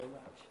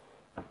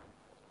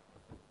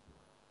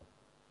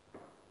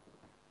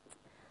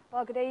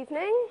Well, good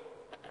evening.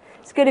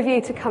 It's good of you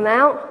to come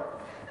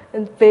out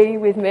and be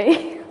with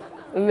me,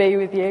 and me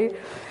with you.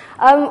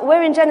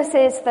 We're in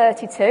Genesis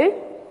 32,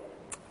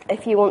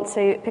 if you want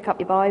to pick up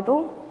your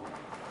Bible.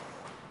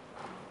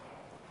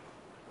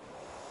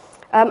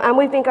 And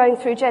we've been going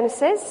through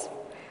Genesis,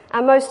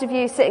 and most of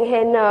you sitting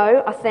here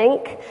know, I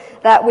think,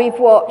 that we've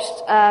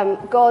watched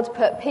God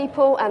put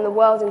people and the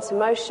world into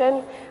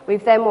motion.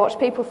 We've then watched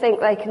people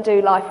think they can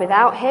do life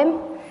without him,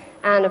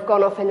 and have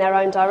gone off in their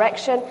own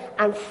direction.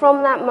 And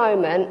from that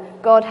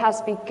moment, God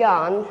has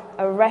begun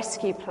a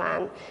rescue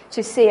plan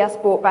to see us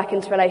brought back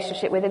into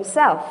relationship with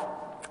himself.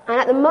 And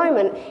at the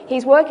moment,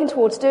 he's working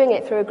towards doing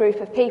it through a group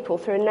of people,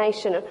 through a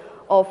nation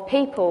of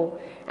people.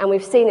 And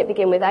we've seen it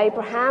begin with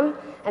Abraham,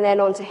 and then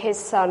on to his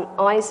son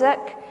Isaac.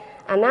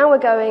 And now we're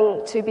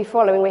going to be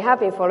following, we have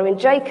been following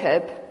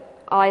Jacob,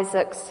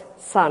 Isaac's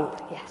son.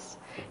 Yes,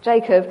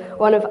 Jacob,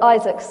 one of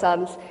Isaac's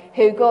sons,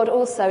 who God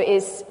also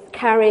is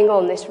carrying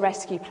on this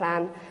rescue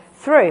plan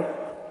through.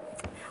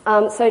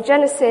 So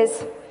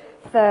Genesis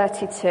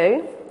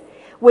 32,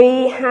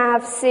 we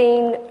have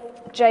seen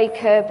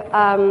Jacob,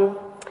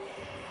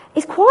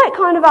 he's quite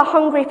kind of a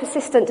hungry,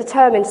 persistent,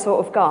 determined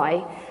sort of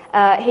guy.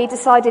 He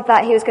decided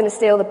that he was going to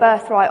steal the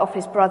birthright off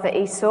his brother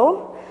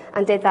Esau,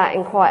 and did that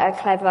in quite a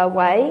clever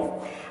way,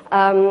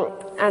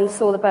 and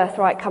saw the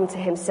birthright come to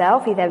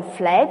himself. He then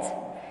fled.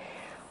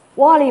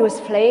 While he was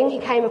fleeing, he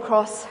came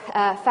across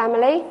a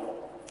family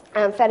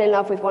and fell in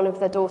love with one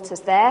of the daughters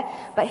there.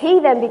 But he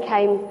then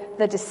became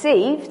the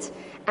deceived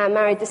and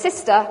married the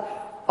sister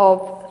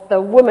of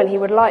the woman he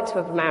would like to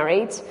have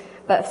married.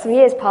 But some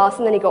years passed,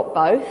 and then he got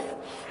both.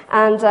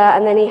 And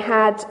then he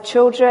had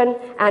children,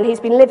 and he's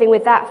been living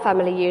with that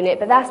family unit.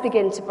 But that's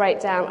beginning to break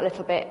down a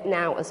little bit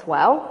now as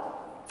well.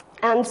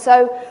 And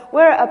so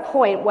we're at a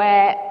point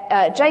where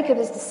Jacob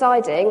is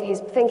deciding,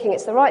 he's thinking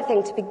it's the right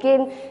thing to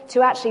begin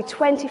to actually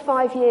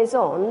 25 years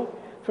on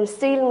from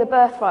stealing the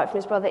birthright from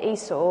his brother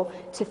Esau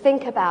to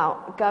think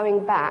about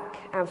going back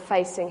and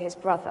facing his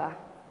brother.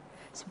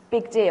 It's a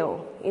big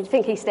deal. You'd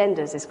think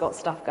EastEnders has got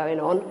stuff going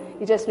on.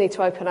 You just need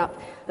to open up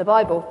the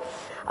Bible.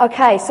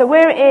 Okay, so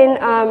we're in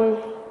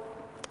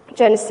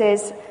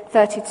Genesis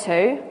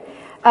 32.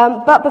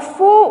 But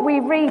before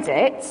we read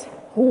it,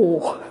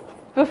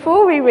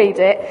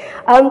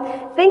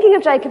 thinking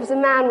of Jacob as a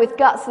man with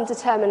guts and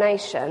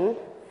determination,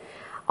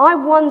 I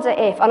wonder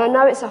if, and I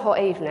know it's a hot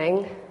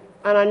evening,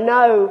 and I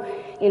know,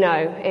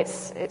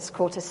 it's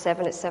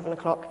 7:15, it's 7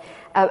 o'clock,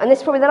 and this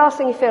is probably the last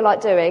thing you feel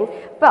like doing,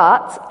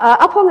 but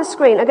up on the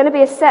screen are going to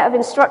be a set of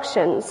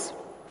instructions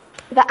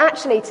that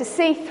actually, to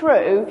see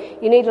through,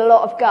 you need a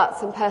lot of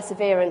guts and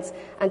perseverance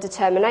and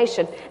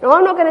determination. Now,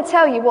 I'm not going to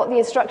tell you what the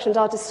instructions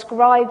are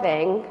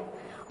describing.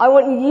 I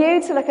want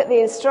you to look at the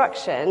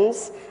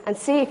instructions and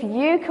see if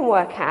you can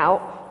work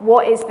out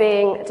what is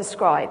being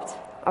described.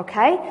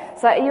 Okay?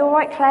 So are you all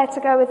right, Claire, to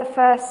go with the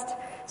first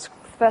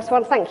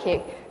one? Thank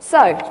you.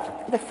 So,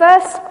 the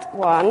first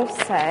one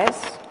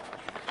says,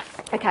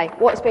 okay,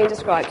 what's being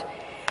described?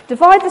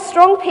 Divide the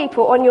strong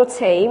people on your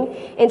team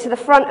into the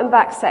front and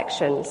back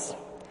sections.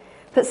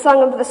 Put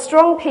some of the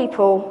strong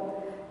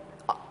people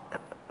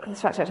in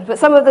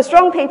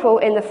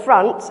the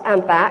front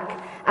and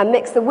back, and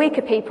mix the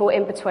weaker people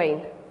in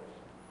between.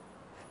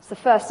 It's the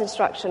first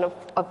instruction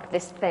of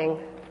this thing.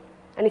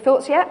 Any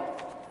thoughts yet?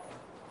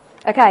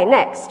 Okay,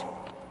 next.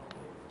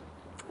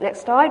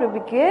 Next slide would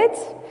be good.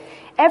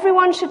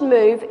 Everyone should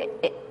move.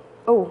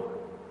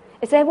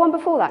 Is there one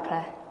before that,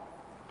 Claire?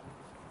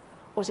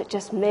 Or is it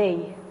just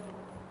me?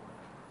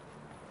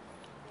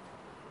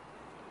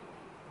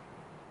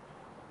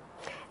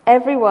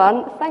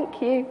 Everyone,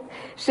 thank you,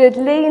 should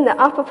lean the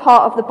upper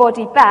part of the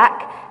body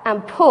back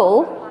and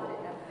pull,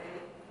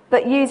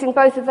 but using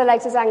both of the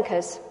legs as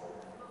anchors.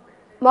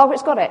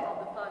 Margaret's got it.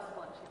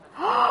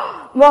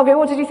 Margaret,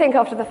 what did you think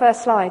after the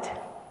first slide?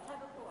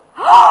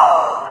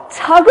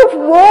 Tug of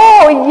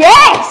war,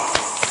 yes!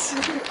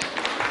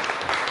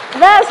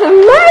 That's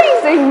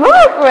amazing,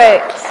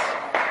 Margaret!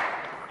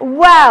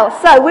 Wow,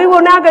 so we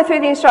will now go through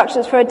the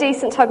instructions for a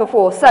decent tug of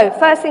war. So,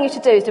 first thing you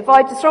should do is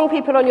divide the strong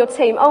people on your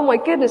team, oh my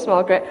goodness,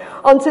 Margaret,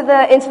 into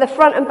the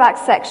front and back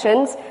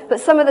sections. Put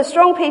some of the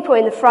strong people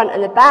in the front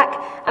and the back,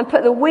 and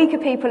put the weaker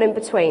people in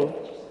between.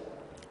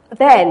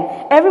 Then,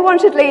 everyone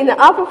should lean the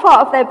upper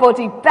part of their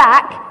body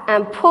back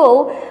and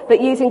pull,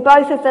 but using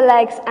both of the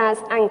legs as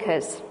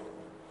anchors.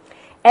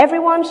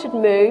 Everyone should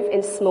move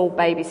in small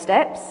baby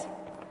steps.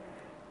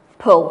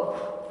 Pull.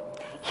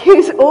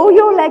 Use all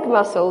your leg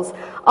muscles.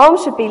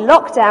 Arms should be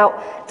locked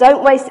out.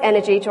 Don't waste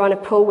energy trying to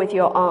pull with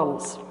your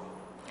arms.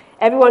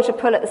 Everyone should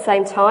pull at the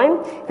same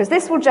time, because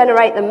this will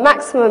generate the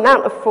maximum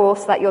amount of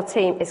force that your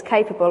team is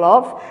capable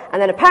of.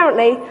 And then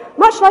apparently,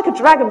 much like a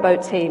dragon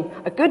boat team,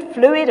 a good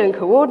fluid and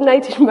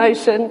coordinated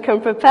motion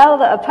can propel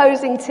the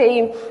opposing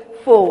team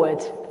forward.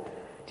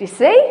 Do you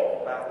see?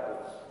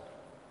 Backwards.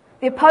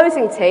 The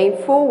opposing team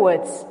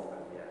forwards.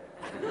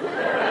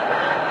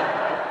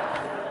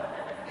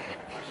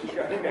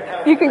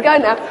 You can go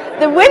now.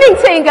 The winning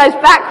team goes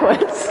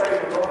backwards.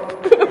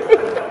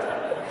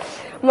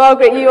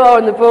 Margaret, you are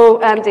on the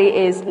ball. Andy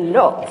is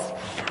not.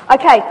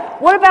 Okay,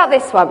 what about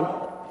this one?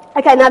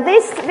 Okay, now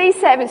these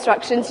set of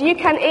instructions, you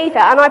can either,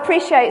 and I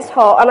appreciate it's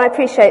hot, and I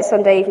appreciate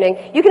Sunday evening,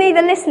 you can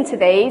either listen to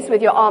these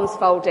with your arms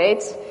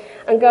folded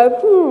and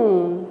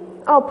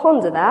go, I'll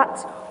ponder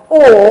that.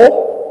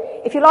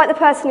 Or, if you're like the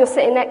person you're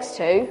sitting next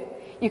to,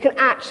 you can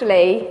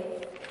actually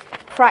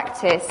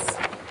practice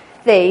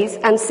these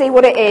and see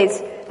what it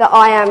is that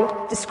I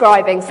am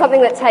describing.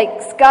 Something that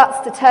takes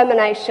guts,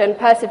 determination,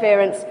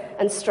 perseverance,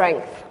 and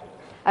strength.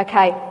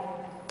 Okay,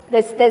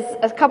 there's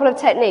a couple of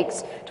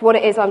techniques to what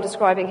it is I'm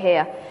describing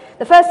here.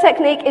 The first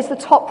technique is the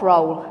top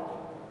roll.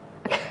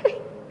 Okay,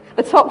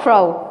 the top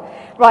roll.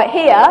 Right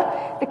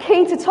here, the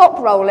key to top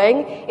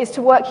rolling is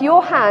to work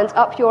your hand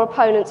up your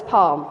opponent's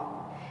palm.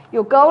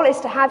 Your goal is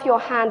to have your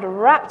hand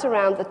wrapped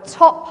around the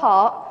top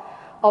part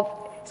of,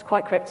 it's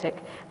quite cryptic,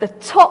 the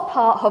top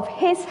part of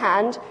his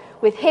hand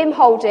with him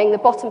holding the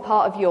bottom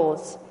part of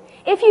yours.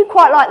 If you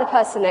quite like the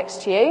person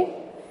next to you,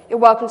 you're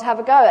welcome to have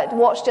a go at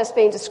what's just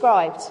been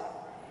described.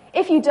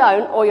 If you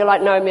don't, or you're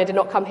like, no, I did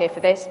not come here for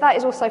this, that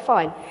is also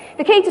fine.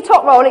 The key to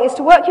top rolling is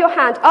to work your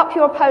hand up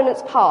your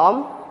opponent's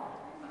palm.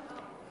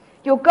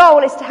 Your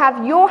goal is to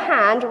have your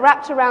hand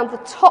wrapped around the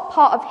top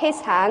part of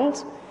his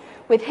hand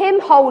with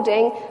him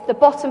holding the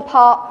bottom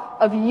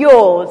part of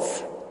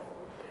yours.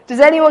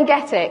 Does anyone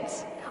get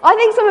it? I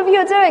think some of you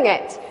are doing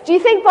it. Do you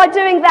think by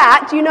doing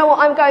that, do you know what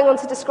I'm going on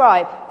to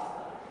describe?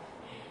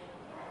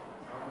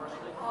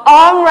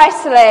 Arm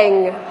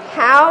wrestling.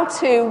 How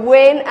to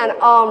win an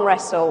arm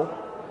wrestle.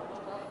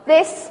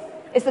 This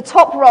is the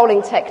top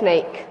rolling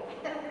technique.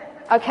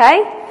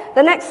 Okay?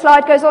 The next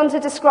slide goes on to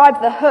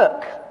describe the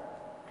hook.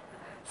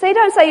 So you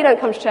don't say you don't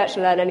come to church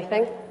to learn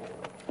anything.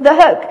 The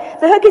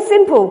hook. The hook is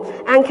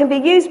simple and can be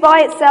used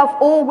by itself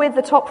or with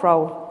the top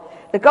roll.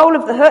 The goal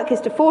of the hook is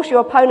to force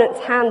your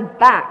opponent's hand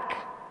back,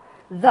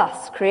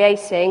 thus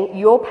creating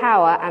your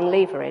power and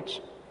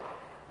leverage.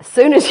 As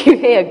soon as you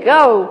hear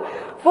go,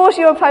 force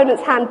your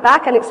opponent's hand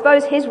back and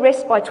expose his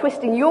wrist by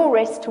twisting your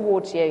wrist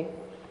towards you.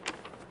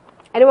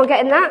 Anyone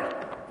getting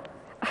that?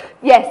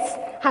 Yes,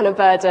 Hannah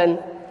Burden.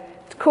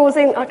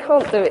 Causing, I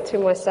can't do it to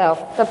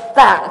myself.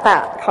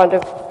 That kind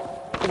of,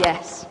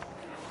 yes.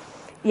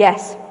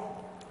 Yes.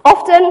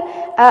 Often,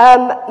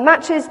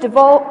 matches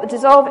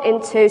dissolve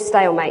into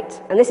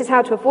stalemate, and this is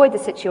how to avoid the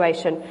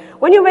situation.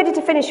 When you're ready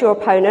to finish your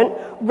opponent,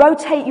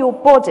 rotate your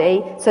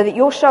body so that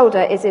your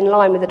shoulder is in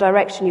line with the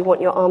direction you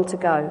want your arm to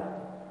go.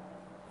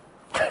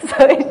 So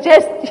it's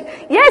just,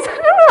 yes,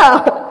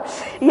 Hannah!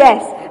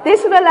 Yes,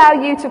 this will allow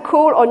you to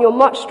call on your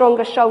much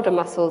stronger shoulder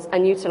muscles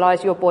and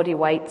utilise your body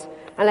weight,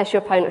 unless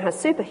your opponent has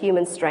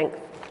superhuman strength.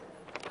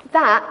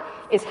 That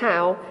is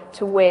how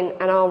to win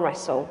an arm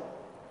wrestle.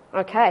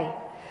 Okay,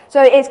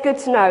 so it's good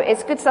to know.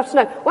 It's good stuff to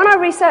know. When I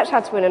researched how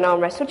to win an arm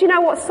wrestle, do you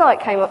know what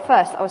site came up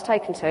first I was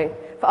taken to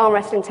for arm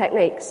wrestling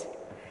techniques?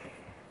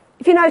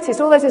 If you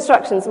noticed, all those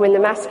instructions were in the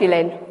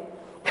masculine.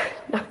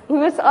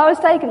 I was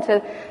taken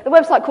to the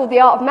website called The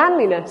Art of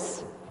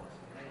Manliness.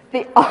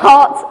 The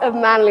Art of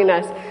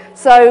Manliness.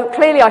 So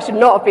clearly I should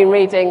not have been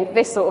reading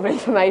this sort of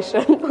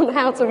information on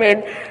how to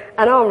win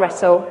an arm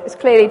wrestle. It's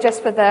clearly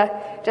just for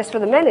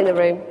the men in the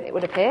room, it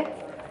would appear.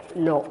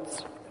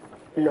 Not.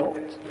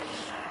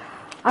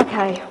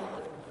 Okay.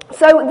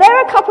 So there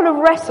are a couple of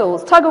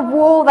wrestles. Tug of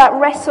war, that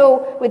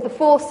wrestle with the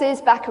forces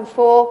back and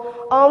forth.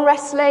 Arm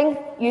wrestling,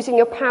 using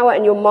your power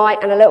and your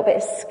might and a little bit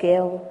of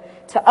skill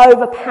to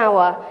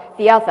overpower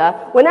the other.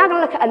 We're now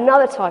going to look at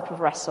another type of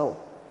wrestle,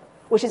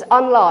 which is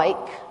unlike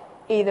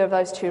either of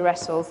those two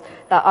wrestles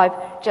that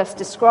I've just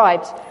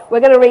described.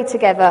 We're going to read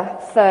together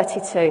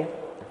 32.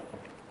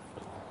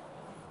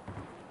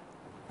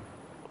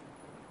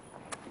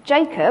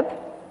 Jacob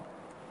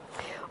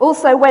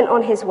also went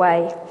on his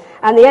way,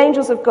 and the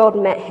angels of God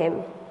met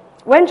him.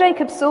 When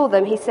Jacob saw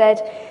them, he said,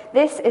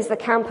 "This is the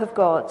camp of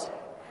God."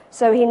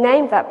 So he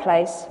named that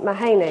place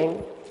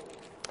Mahanaim.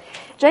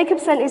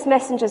 Jacob sent his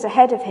messengers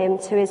ahead of him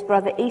to his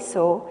brother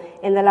Esau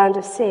in the land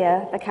of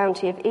Seir, the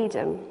county of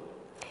Edom.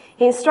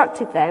 He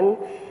instructed them,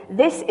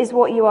 "This is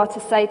what you are to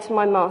say to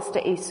my master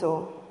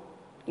Esau.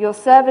 Your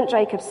servant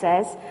Jacob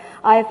says,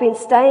 I have been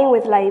staying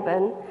with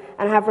Laban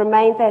and have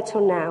remained there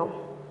till now.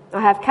 I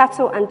have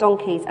cattle and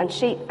donkeys and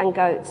sheep and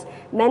goats,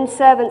 men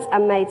servants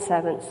and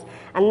maidservants,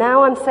 and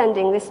now I'm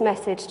sending this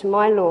message to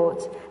my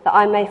Lord that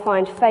I may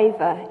find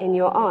favour in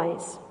your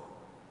eyes."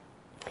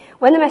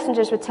 When the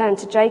messengers returned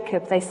to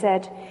Jacob, they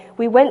said,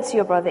 "We went to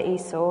your brother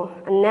Esau,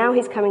 and now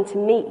he's coming to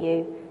meet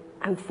you,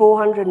 and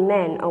 400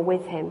 men are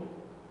with him."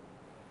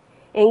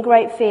 In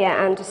great fear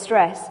and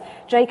distress,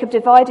 Jacob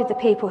divided the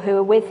people who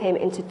were with him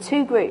into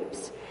two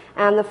groups,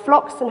 and the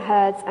flocks and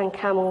herds and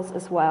camels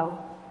as well.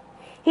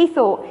 He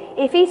thought,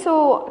 if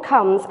Esau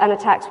comes and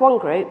attacks one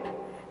group,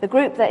 the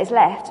group that is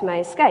left may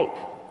escape.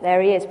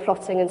 There he is,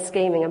 plotting and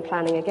scheming and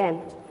planning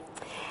again.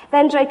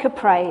 Then Jacob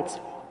prayed,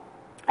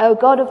 "O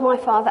God of my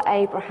father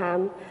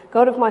Abraham,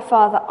 God of my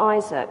father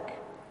Isaac,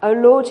 O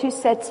Lord, who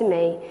said to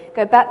me,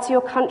 'Go back to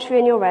your country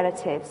and your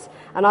relatives,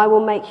 and I will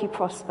make you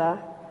prosper,'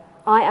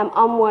 I am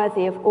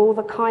unworthy of all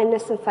the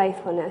kindness and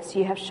faithfulness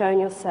you have shown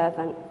your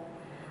servant.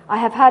 I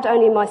have had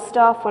only my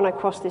staff when I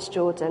crossed this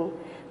Jordan,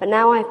 but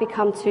now I have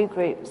become two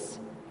groups.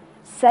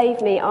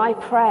 Save me, I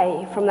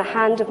pray, from the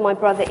hand of my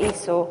brother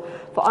Esau,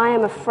 for I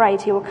am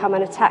afraid he will come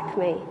and attack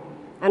me,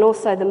 and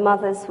also the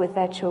mothers with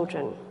their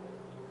children.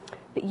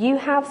 But you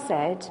have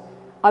said,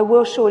 I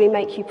will surely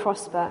make you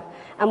prosper,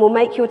 and will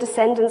make your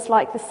descendants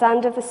like the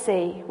sand of the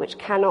sea, which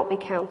cannot be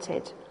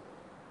counted.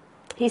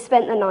 He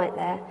spent the night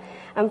there,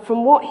 and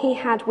from what he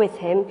had with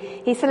him,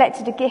 he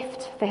selected a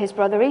gift for his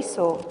brother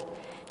Esau: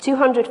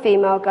 200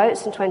 female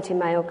goats and 20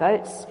 male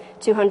goats,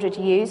 200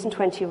 ewes and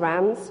 20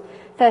 rams,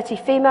 30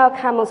 female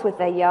camels with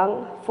their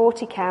young,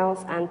 40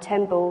 cows and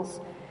 10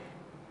 bulls,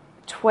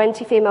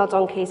 20 female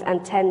donkeys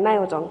and 10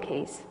 male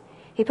donkeys.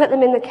 He put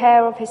them in the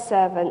care of his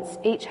servants,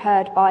 each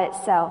herd by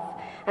itself,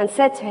 and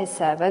said to his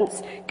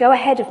servants, "Go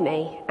ahead of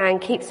me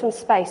and keep some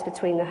space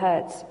between the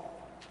herds."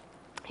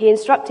 He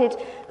instructed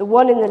the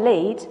one in the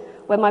lead,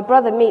 "When my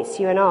brother meets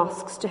you and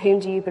asks, 'To whom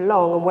do you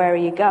belong and where are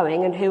you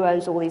going and who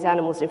owns all these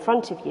animals in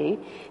front of you?'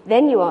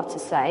 then you are to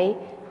say,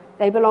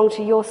 'They belong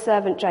to your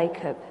servant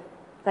Jacob.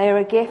 They are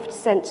a gift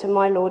sent to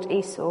my lord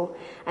Esau,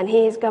 and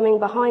he is coming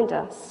behind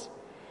us.'"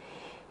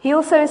 He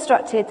also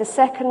instructed the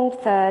second,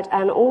 third,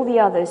 and all the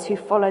others who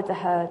followed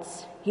the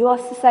herds, "You are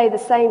to say the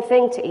same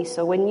thing to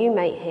Esau when you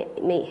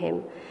meet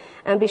him,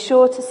 and be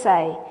sure to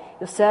say,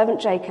 'Your servant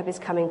Jacob is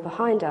coming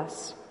behind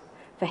us.'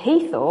 For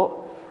he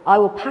thought, 'I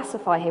will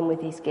pacify him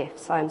with these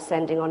gifts I am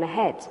sending on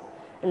ahead,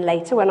 and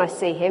later when I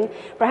see him,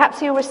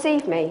 perhaps he'll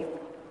receive me.'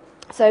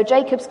 So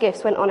Jacob's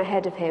gifts went on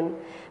ahead of him,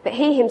 but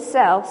he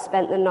himself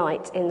spent the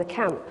night in the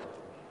camp.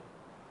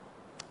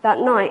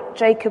 That night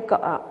Jacob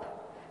got up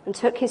and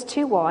took his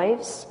 2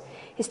 wives,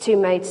 his 2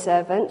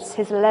 maidservants,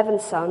 his 11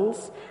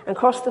 sons, and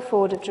crossed the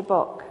ford of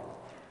Jabbok.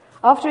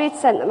 After he had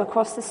sent them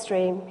across the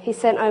stream, he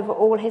sent over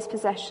all his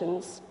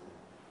possessions.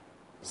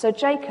 So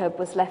Jacob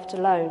was left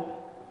alone,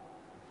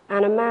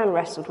 and a man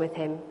wrestled with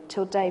him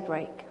till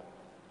daybreak.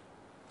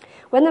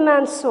 When the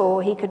man saw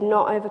he could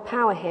not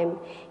overpower him,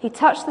 he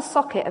touched the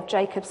socket of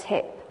Jacob's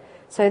hip,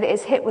 so that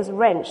his hip was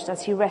wrenched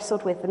as he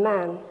wrestled with the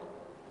man.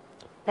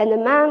 Then the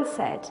man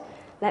said,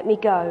 "Let me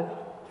go,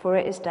 for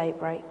it is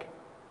daybreak."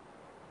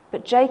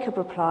 But Jacob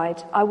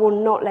replied, "I will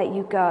not let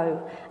you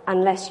go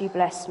unless you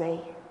bless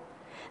me."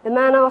 The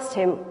man asked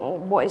him,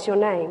 "What is your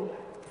name?"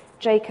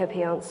 "Jacob,"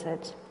 he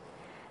answered.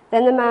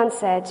 Then the man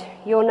said,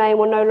 "Your name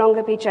will no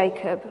longer be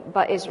Jacob,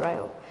 but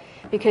Israel,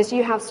 because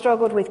you have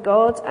struggled with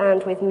God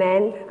and with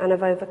men and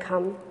have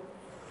overcome."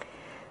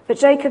 But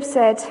Jacob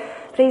said,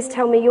 "Please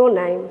tell me your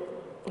name."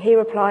 He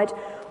replied,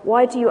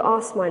 "Why do you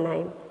ask my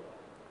name?"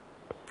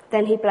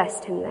 Then he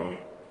blessed him there.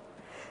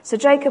 So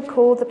Jacob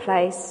called the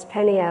place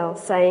Peniel,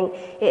 saying,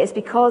 "It is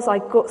because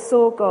I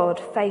saw God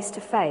face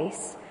to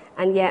face,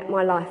 and yet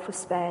my life was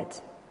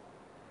spared."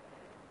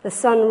 The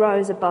sun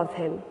rose above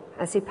him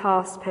as he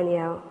passed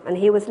Peniel, and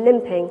he was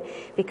limping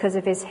because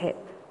of his hip.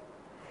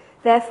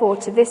 Therefore,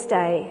 to this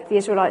day, the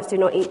Israelites do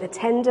not eat the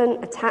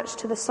tendon attached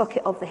to the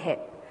socket of the hip,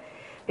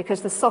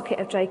 because the socket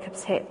of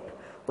Jacob's hip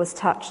was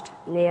touched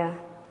near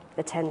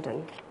the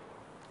tendon.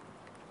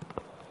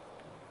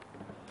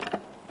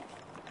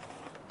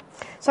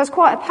 So it's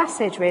quite a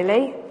passage,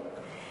 really,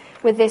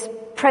 with this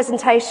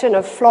presentation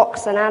of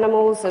flocks and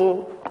animals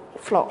and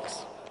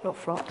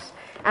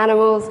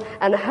animals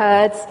and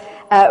herds,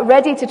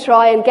 ready to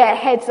try and get a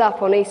heads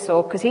up on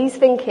Esau, because he's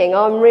thinking,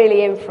 "I'm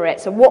really in for it,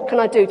 so what can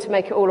I do to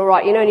make it all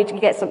right?" You know, you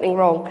get something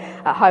wrong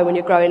at home when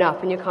you're growing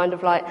up, and you're kind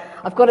of like,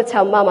 "I've got to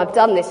tell Mum I've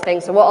done this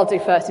thing, so what I'll do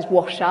first is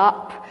wash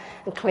up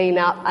and clean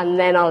up, and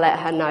then I'll let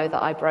her know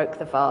that I broke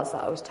the vase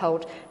that I was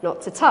told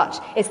not to touch."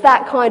 It's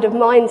that kind of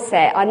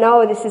mindset. I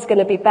know this is going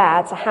to be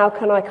bad, so how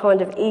can I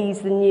kind of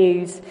ease the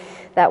news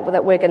that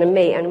we're going to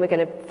meet and we're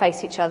going to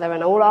face each other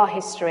and all our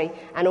history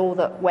and all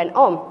that went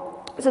on.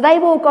 So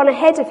they've all gone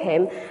ahead of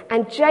him,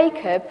 and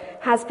Jacob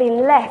has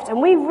been left.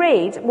 And we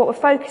read, what we're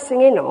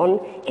focusing in on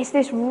is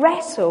this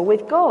wrestle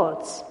with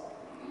God.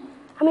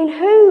 I mean,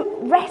 who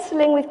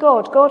wrestling with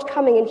God? God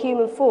coming in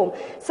human form.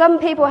 Some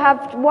people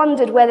have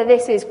wondered whether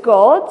this is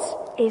God.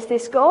 Is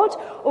this God?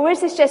 Or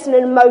is this just an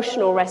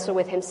emotional wrestle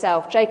with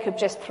himself? Jacob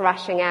just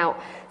thrashing out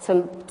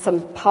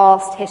some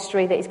past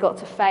history that he's got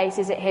to face.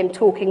 Is it him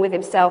talking with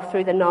himself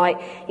through the night,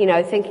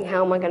 thinking,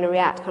 how am I going to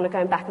react, kind of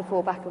going back and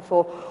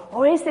forth?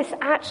 Or is this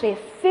actually a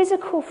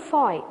physical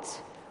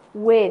fight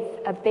with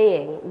a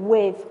being,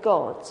 with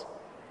God?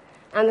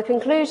 And the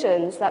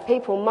conclusions that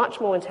people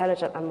much more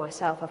intelligent than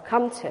myself have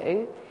come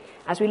to,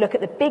 as we look at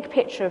the big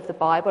picture of the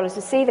Bible, as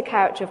we see the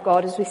character of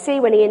God, as we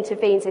see when he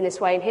intervenes in this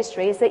way in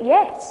history, is that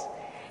yes,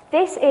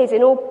 this is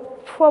in all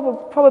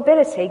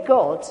probability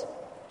God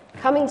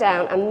coming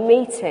down and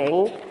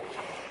meeting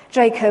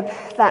Jacob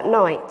that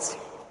night.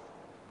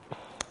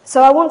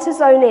 So I want to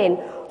zone in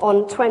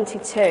on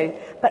 22,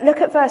 but look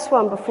at verse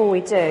 1 before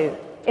we do.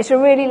 It's a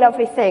really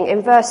lovely thing.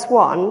 In verse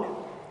 1,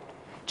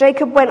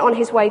 Jacob went on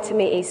his way to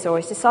meet Esau.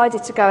 He's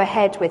decided to go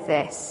ahead with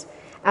this.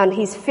 And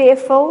he's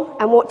fearful.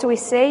 And what do we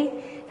see?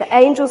 The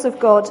angels of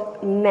God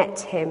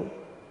met him.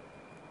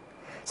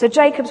 So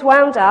Jacob's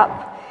wound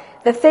up.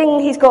 the thing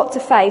he's got to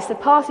face, the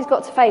path he's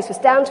got to face was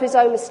down to his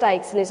own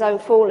mistakes and his own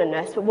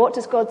fallenness. But what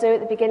does God do at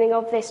the beginning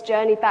of this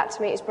journey back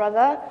to meet his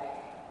brother?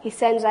 He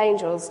sends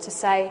angels to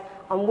say,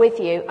 I'm with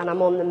you and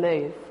I'm on the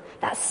move.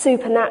 That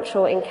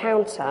supernatural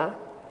encounter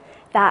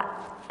that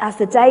as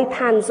the day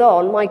pans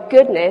on, my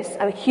goodness,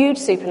 a huge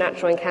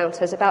supernatural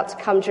encounter is about to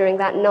come during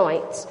that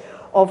night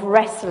of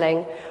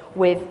wrestling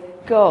with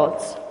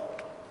God.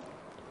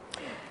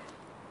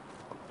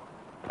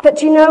 But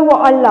do you know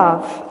what I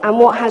love and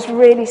what has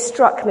really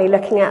struck me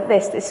looking at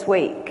this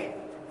week?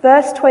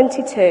 Verse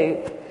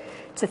 22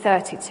 to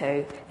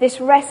 32. This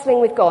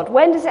wrestling with God.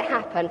 When does it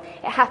happen?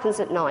 It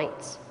happens at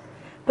night.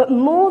 But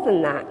more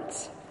than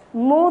that,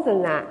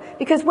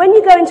 because when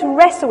you go in to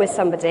wrestle with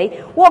somebody,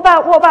 what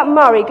about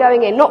Murray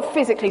going in, not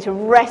physically to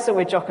wrestle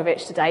with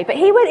Djokovic today, but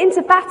he went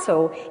into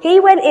battle. He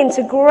went in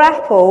to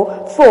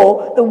grapple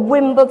for the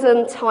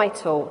Wimbledon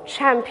title,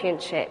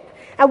 championship.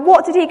 And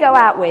what did he go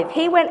out with?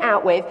 He went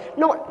out with,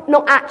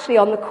 not actually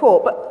on the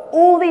court, but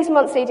all these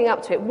months leading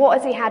up to it, what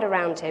has he had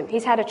around him?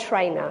 He's had a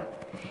trainer.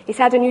 He's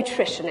had a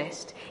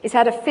nutritionist. He's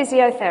had a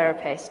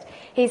physiotherapist.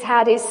 He's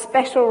had his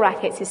special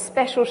rackets, his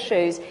special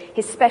shoes,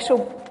 his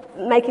special,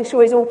 making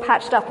sure he's all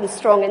patched up and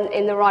strong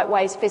in the right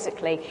ways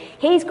physically.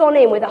 He's gone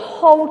in with a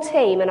whole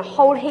team and a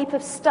whole heap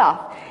of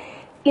stuff.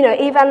 You know,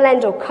 Ivan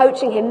Lendl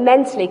coaching him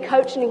mentally,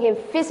 coaching him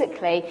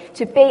physically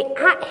to be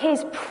at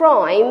his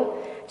prime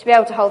to be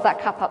able to hold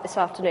that cup up this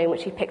afternoon,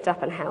 which he picked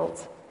up and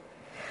held.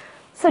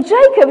 So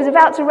Jacob is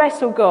about to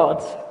wrestle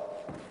God.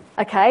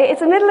 Okay, it's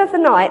the middle of the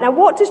night. Now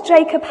what does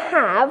Jacob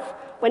have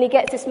when he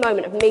gets this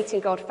moment of meeting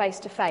God face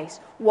to face?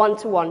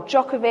 1-to-1.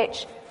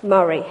 Djokovic,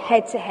 Murray,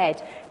 head to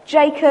head.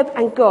 Jacob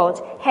and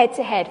God, head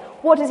to head.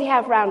 What does he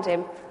have around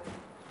him?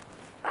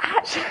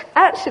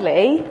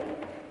 Actually,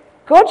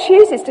 God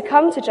chooses to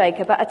come to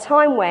Jacob at a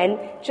time when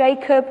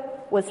Jacob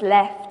was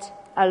left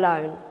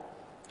alone.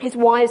 His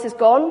wives have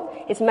gone,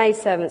 his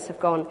maidservants have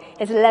gone,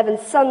 his 11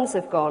 sons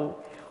have gone.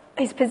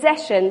 His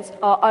possessions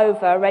are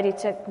over, ready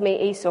to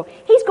meet Esau.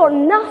 He's got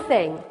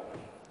nothing.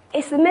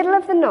 It's the middle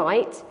of the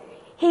night.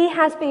 He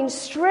has been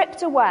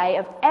stripped away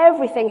of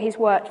everything he's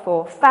worked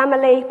for.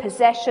 Family,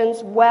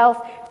 possessions,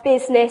 wealth,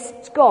 business,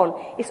 it's gone.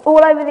 It's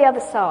all over the other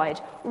side.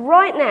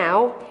 Right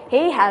now,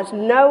 he has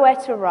nowhere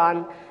to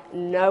run,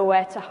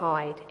 nowhere to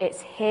hide.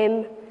 It's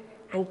him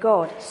and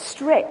God,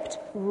 stripped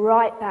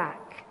right back.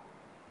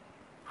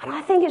 And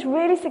I think it's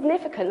really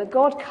significant that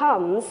God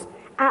comes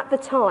at the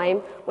time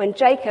when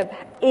Jacob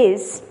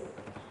is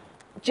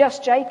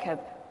just Jacob.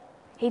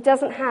 He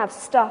doesn't have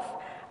stuff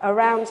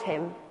around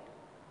him.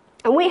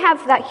 And we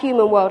have that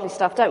human worldly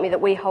stuff, don't we,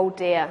 that we hold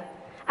dear.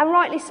 And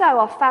rightly so,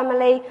 our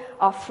family,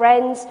 our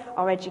friends,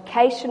 our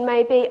education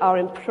maybe, our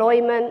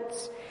employment.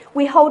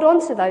 We hold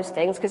on to those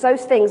things because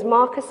those things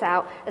mark us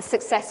out as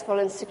successful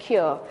and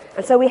secure.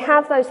 And so we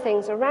have those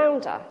things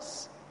around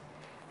us.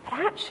 But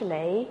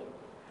actually,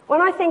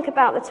 when I think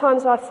about the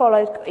times I've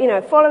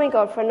following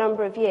God for a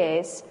number of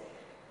years,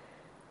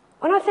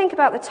 when I think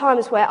about the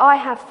times where I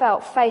have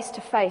felt face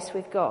to face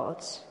with God,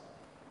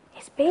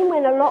 it's been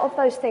when a lot of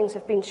those things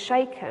have been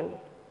shaken.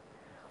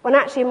 When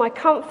actually my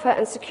comfort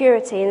and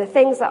security and the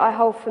things that I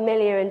hold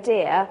familiar and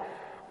dear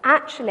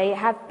actually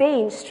have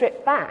been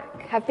stripped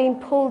back, have been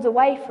pulled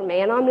away from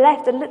me, and I'm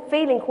left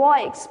feeling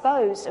quite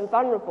exposed and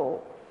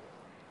vulnerable.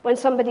 When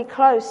somebody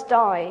close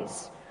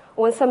dies,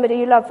 or when somebody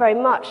you love very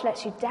much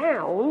lets you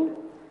down,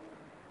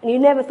 and you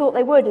never thought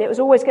they would, and it was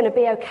always going to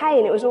be okay,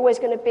 and it was always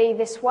going to be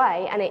this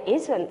way, and it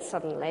isn't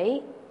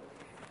suddenly.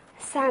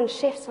 The sand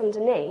shifts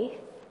underneath.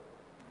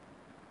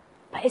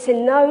 But it's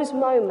in those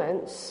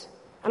moments,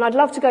 and I'd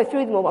love to go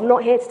through them all, but I'm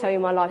not here to tell you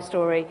my life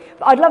story,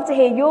 but I'd love to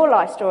hear your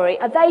life story.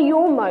 Are they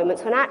your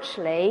moments when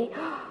actually,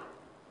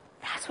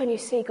 that's when you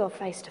see God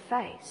face to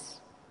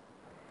face?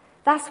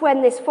 That's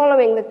when this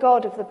following the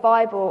God of the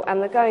Bible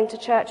and the going to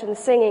church and the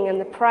singing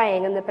and the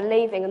praying and the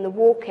believing and the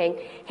walking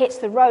hits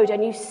the road,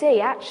 and you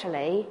see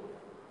actually,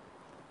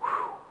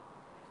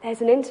 there's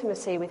an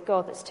intimacy with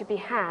God that's to be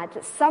had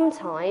that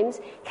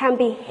sometimes can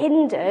be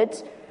hindered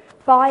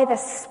by the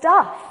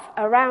stuff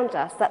around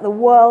us that the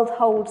world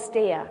holds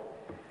dear.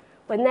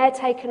 When they're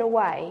taken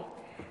away,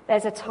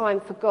 there's a time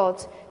for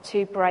God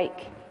to break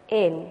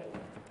in.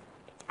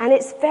 And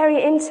it's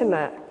very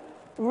intimate.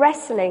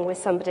 Wrestling with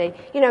somebody.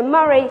 You know,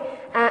 Murray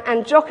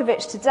and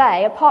Djokovic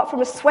today, apart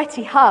from a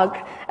sweaty hug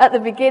at the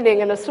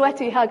beginning and a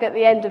sweaty hug at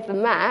the end of the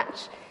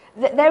match,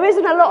 there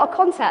isn't a lot of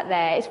contact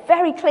there. It's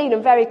very clean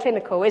and very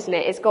clinical, isn't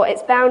it? It's got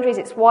its boundaries,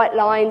 its white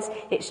lines,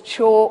 its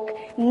chalk,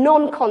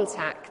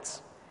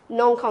 non-contact.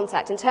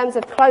 In terms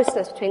of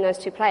closeness between those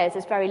two players,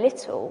 there's very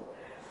little.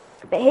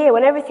 But here,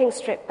 when everything's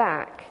stripped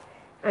back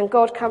and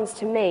God comes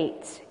to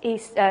meet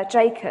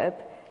Jacob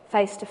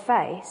face to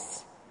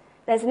face,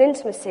 there's an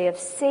intimacy of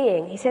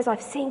seeing. He says,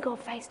 I've seen God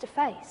face to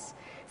face,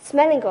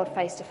 smelling God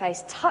face to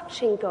face,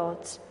 touching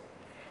God.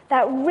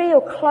 That real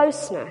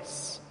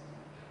closeness,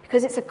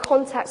 because it's a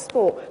contact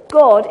sport.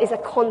 God is a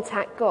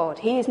contact God.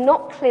 He is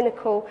not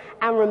clinical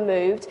and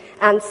removed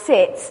and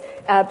sits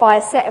by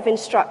a set of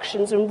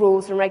instructions and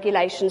rules and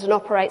regulations and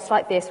operates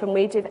like this when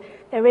we do that.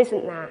 There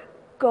isn't that.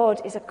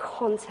 God is a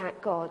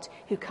contact God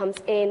who comes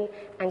in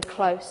and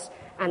close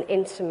and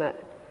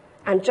intimate.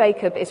 And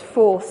Jacob is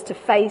forced to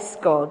face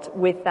God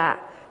with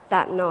that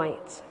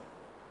night.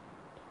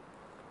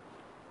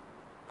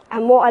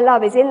 And what I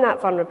love is in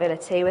that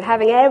vulnerability, with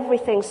having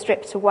everything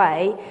stripped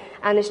away,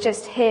 and it's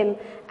just him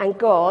and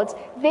God,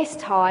 this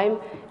time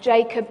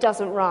Jacob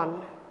doesn't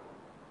run.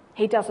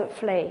 He doesn't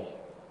flee.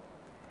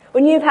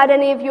 When you've had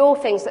any of your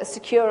things that are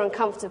secure and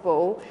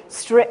comfortable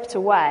stripped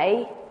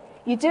away,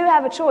 you do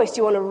have a choice. Do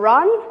you want to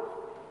run?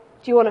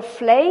 Do you want to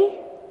flee?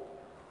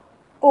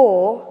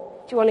 Or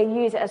do you want to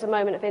use it as a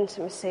moment of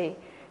intimacy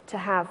to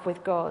have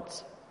with God?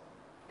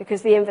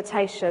 Because the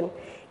invitation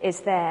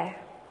is there.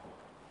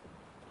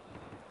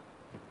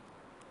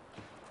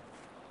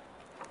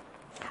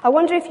 I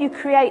wonder if you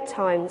create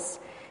times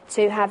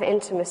to have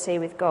intimacy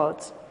with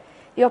God,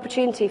 the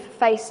opportunity for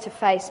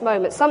face-to-face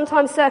moments.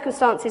 Sometimes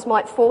circumstances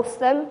might force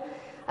them.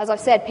 As I've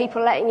said,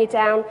 people letting you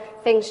down,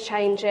 things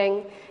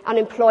changing,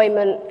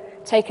 unemployment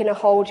taking a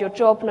hold, your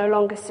job no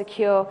longer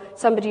secure,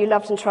 somebody you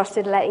loved and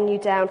trusted letting you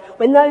down.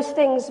 When those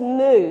things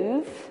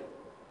move,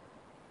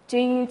 do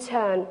you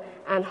turn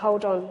and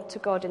hold on to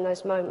God in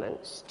those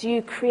moments? Do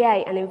you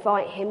create and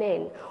invite him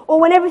in? Or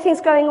when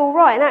everything's going all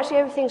right and actually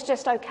everything's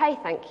just okay,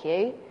 thank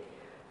you,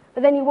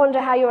 but then you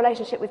wonder how your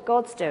relationship with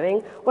God's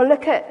doing. Well,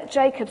 look at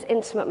Jacob's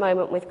intimate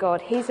moment with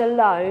God. He's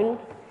alone.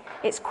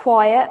 It's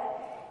quiet.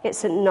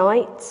 It's at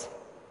night.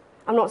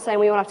 I'm not saying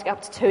we all have to get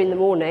up to 2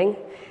 a.m.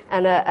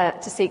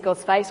 and to seek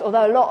God's face,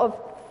 although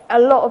a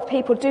lot of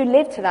people do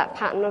live to that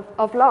pattern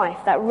of life,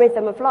 that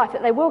rhythm of life,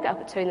 that they will get up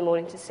at 2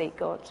 a.m. to seek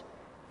God.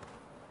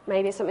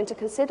 Maybe it's something to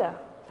consider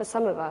for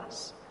some of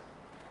us.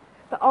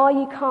 But are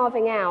you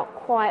carving out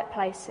quiet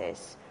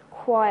places,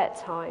 quiet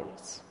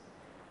times?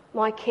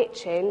 My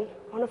kitchen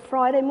on a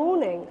Friday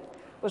morning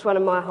was one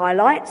of my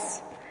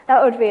highlights.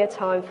 That would be a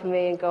time for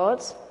me and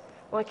God.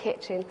 My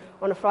kitchen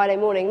on a Friday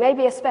morning.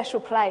 Maybe a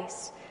special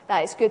place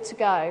that it's good to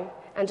go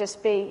and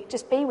just be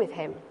with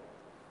him.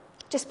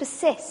 Just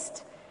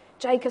persist.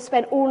 Jacob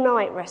spent all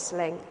night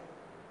wrestling.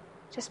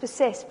 Just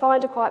persist.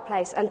 Find a quiet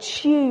place and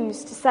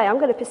choose to say, I'm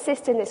going to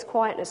persist in this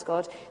quietness,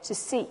 God, to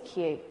seek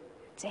you,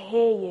 to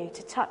hear you,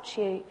 to touch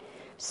you,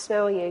 to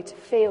smell you, to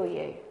feel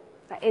you.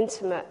 That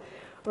intimate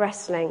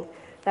wrestling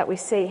that we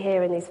see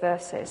here in these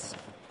verses.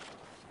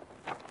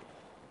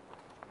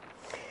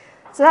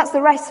 So that's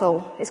the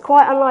wrestle. It's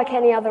quite unlike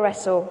any other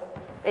wrestle.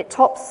 It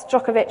tops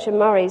Djokovic and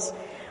Murray's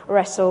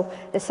wrestle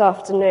this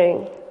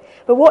afternoon.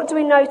 But what do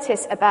we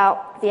notice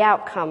about the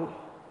outcome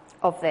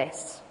of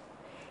this?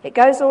 It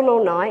goes on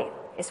all night.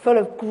 It's full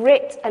of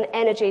grit and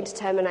energy and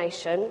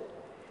determination.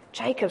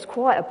 Jacob's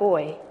quite a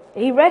boy.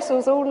 He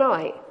wrestles all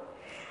night.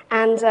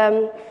 And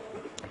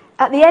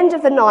at the end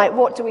of the night,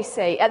 what do we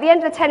see? At the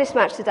end of the tennis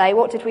match today,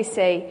 what did we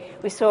see?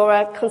 We saw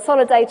a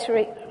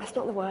consolidatory... That's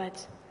not the word.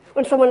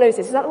 When someone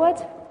loses, is that the word?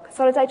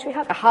 Consolidatory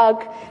hug? A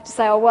hug to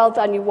say, oh, well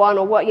done, you won,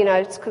 or what,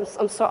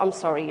 I'm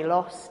sorry you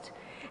lost.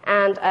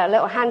 And a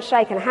little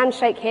handshake, and a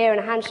handshake here, and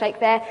a handshake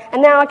there.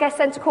 And now I guess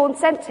then to call and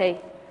senti.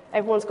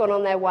 Everyone's gone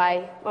on their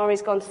way.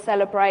 Murray's gone to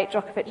celebrate.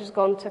 Djokovic has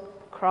gone to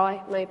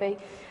cry, maybe.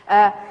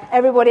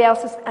 Everybody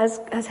else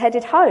has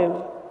headed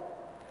home.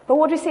 But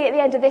what do we see at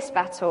the end of this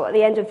battle, at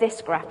the end of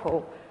this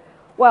grapple?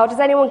 Well, does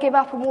anyone give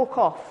up and walk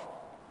off?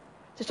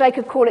 Does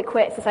Jacob call it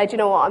quits and say, do you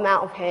know what, I'm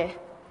out of here?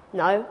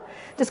 No.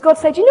 Does God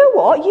say, do you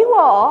know what, you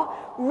are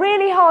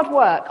really hard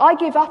work. I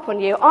give up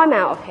on you, I'm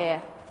out of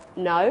here?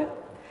 No.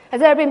 Has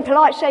there been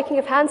polite shaking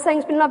of hands saying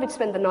it's been lovely to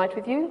spend the night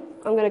with you?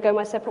 I'm going to go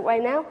my separate way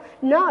now?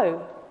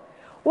 No.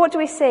 What do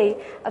we see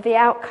of the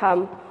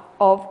outcome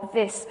of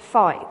this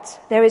fight?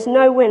 There is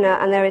no winner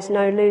and there is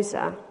no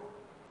loser.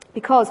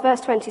 Because,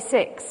 verse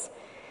 26,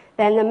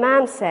 then the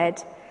man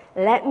said,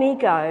 let me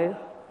go,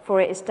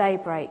 for it is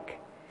daybreak.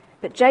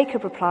 But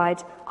Jacob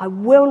replied, I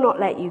will not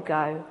let you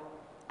go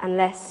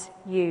unless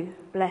you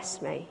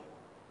bless me.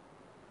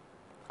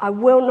 I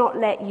will not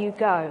let you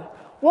go.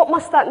 What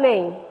must that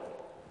mean?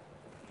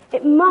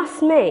 It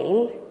must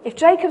mean, if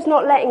Jacob's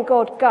not letting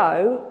God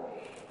go,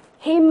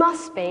 he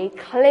must be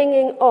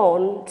clinging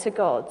on to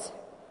God.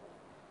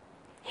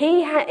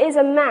 He is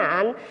a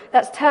man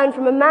that's turned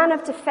from a man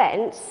of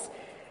defence,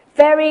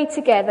 very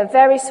together,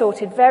 very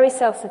sorted, very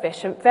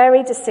self-sufficient,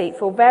 very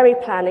deceitful, very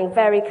planning,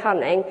 very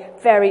cunning,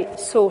 very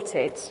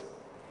sorted.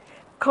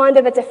 Kind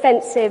of a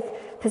defensive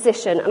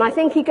position. And I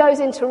think he goes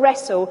into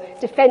wrestle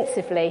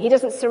defensively. He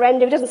doesn't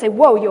surrender. He doesn't say,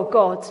 whoa, you're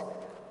God.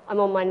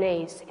 I'm on my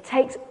knees. It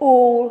takes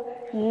all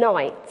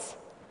night.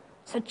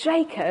 So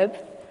Jacob,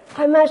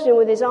 I imagine him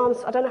with his arms,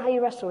 I don't know how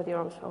you wrestle with your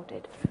arms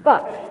folded,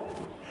 but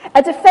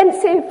a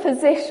defensive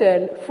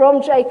position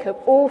from Jacob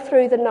all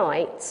through the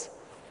night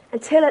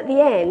until at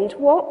the end,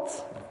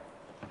 what?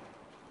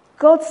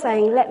 God's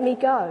saying, let me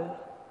go.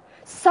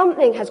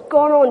 Something has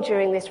gone on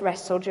during this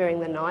wrestle during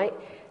the night,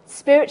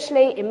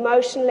 spiritually,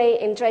 emotionally,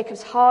 in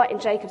Jacob's heart, in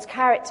Jacob's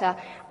character,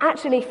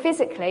 actually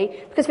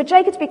physically, because for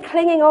Jacob to be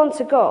clinging on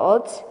to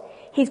God,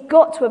 he's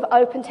got to have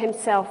opened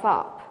himself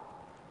up.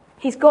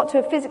 He's got to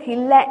have physically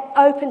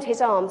opened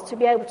his arms to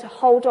be able to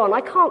hold on.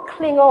 I can't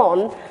cling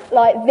on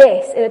like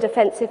this in a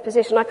defensive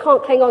position. I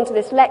can't cling on to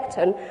this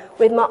lectern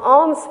with my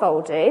arms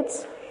folded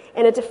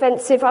in a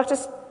defensive.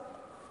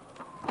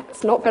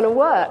 It's not going to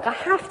work. I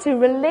have to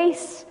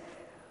release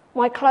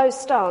my closed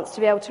stance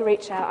to be able to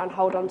reach out and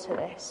hold on to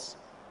this.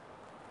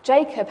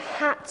 Jacob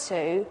had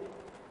to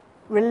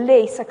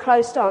release a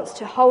closed stance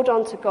to hold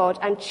on to God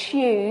and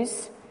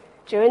choose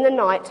during the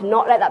night to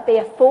not let that be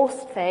a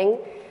forced thing,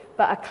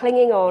 but a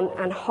clinging on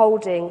and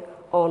holding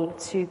on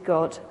to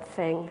God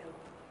thing.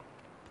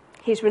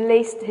 He's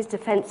released his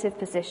defensive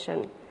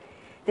position.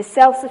 This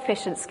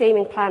self-sufficient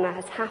scheming planner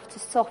has had to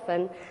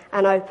soften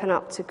and open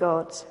up to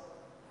God.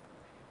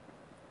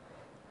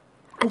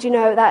 And you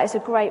know, that is a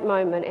great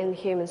moment in the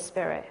human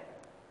spirit.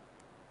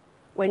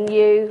 When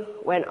you,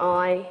 when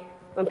I,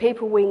 when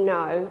people we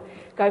know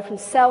go from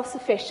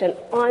self-sufficient,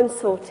 I'm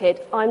sorted,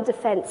 I'm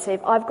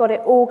defensive, I've got it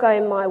all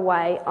going my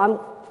way, I'm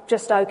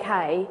just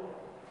okay,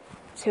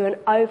 to an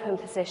open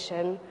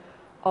position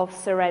of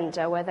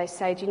surrender where they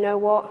say, do you know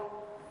what?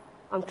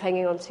 I'm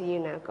clinging on to you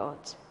now, God.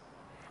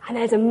 And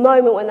there's a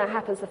moment when that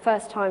happens the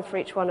first time for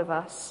each one of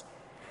us.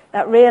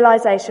 That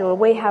realization when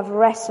we have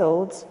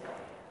wrestled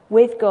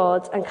with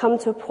God and come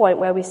to a point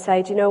where we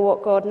say, do you know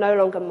what, God, no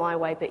longer my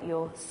way but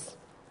yours.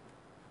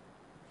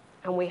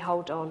 And we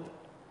hold on.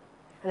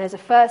 And there's a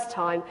first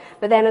time,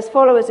 but then as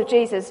followers of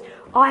Jesus,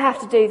 I have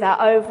to do that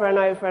over and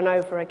over and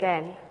over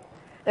again.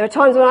 There are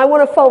times when I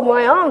want to fold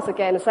my arms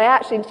again and say,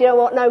 actually, do you know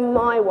what? No,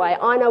 my way.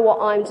 I know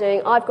what I'm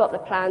doing. I've got the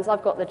plans.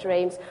 I've got the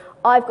dreams.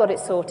 I've got it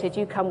sorted.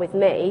 You come with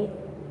me.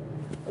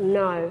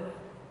 No.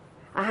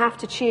 I have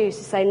to choose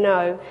to say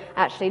no,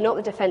 actually, not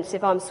the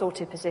defensive, I'm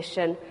sorted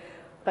position,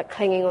 but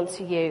clinging on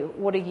to you.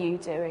 What are you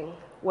doing?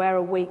 Where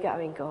are we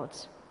going, God?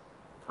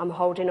 I'm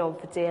holding on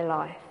for dear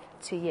life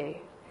to you,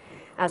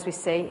 as we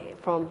see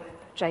from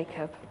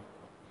Jacob.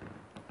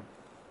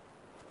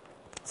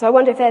 So I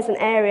wonder if there's an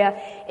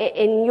area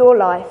in your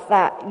life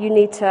that you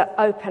need to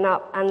open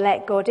up and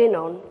let God in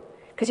on.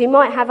 Because you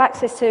might have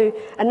access to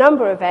a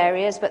number of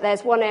areas, but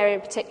there's one area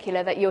in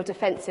particular that you're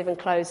defensive and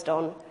closed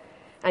on.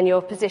 And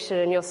your position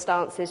and your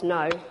stance is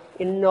no,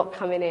 you're not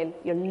coming in,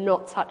 you're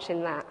not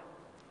touching that.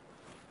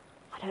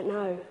 I don't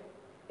know.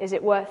 Is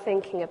it worth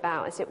thinking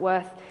about? Is it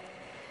worth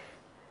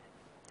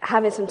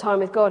having some time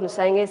with God and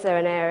saying, is there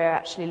an area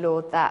actually,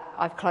 Lord, that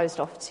I've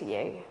closed off to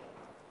you?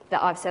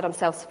 That I've said I'm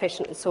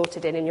self-sufficient and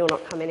sorted in and you're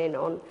not coming in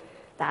on,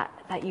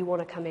 that you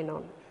want to come in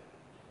on?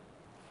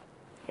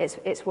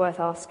 It's worth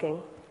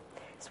asking.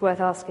 It's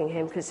worth asking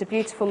him because it's a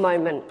beautiful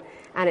moment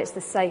and it's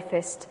the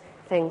safest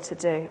thing to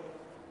do.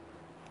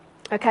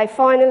 Okay,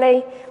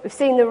 finally, we've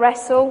seen the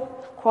wrestle,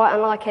 quite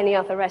unlike any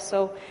other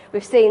wrestle.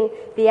 We've seen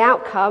the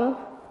outcome,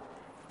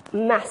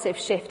 massive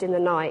shift in the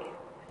night,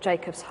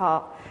 Jacob's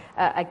heart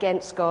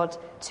against God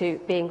to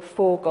being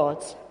for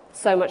God,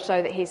 so much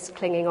so that he's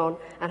clinging on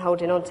and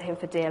holding on to him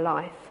for dear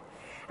life.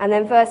 And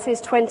then verses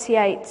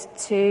 28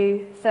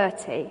 to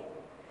 30,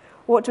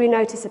 what do we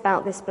notice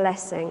about this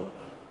blessing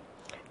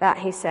that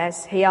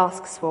he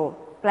asks for?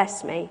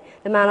 Bless me.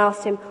 The man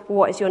asked him,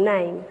 what is your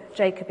name?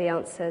 Jacob, he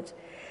answered.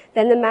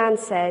 Then the man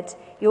said,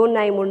 your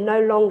name will no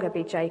longer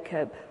be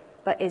Jacob,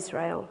 but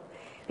Israel,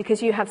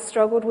 because you have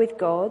struggled with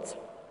God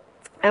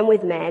and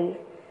with men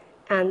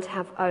and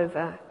have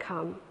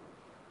overcome.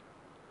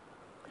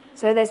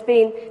 So there's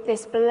been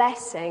this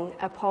blessing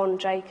upon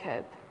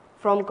Jacob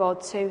from God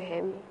to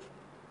him.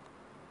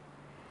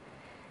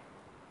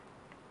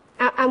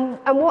 And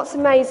what's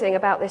amazing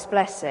about this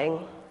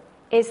blessing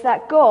is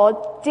that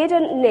God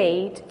didn't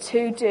need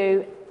to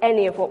do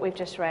any of what we've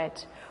just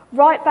read.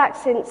 Right back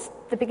since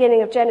the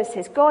beginning of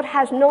Genesis, God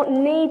has not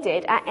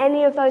needed at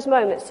any of those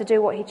moments to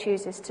do what he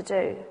chooses to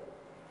do.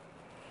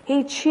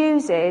 He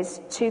chooses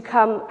to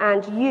come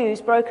and use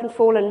broken,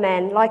 fallen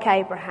men like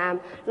Abraham,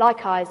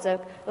 like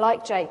Isaac,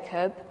 like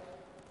Jacob,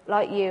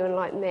 like you and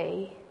like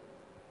me,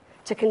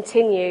 to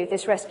continue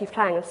this rescue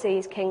plan and see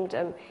his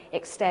kingdom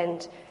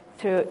extend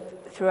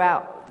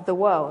throughout the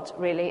world,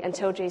 really,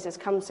 until Jesus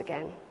comes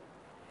again.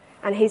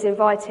 And he's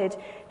invited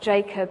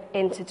Jacob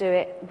in to do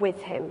it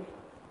with him.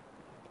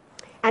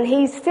 And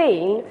he's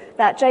seen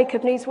that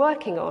Jacob needs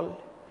working on.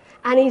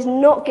 And he's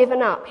not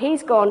given up.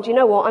 He's gone, do you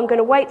know what, I'm going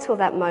to wait till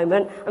that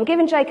moment. I'm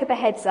giving Jacob a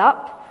heads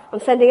up. I'm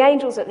sending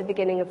angels at the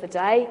beginning of the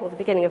day, or the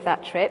beginning of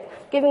that trip,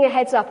 giving a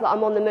heads up that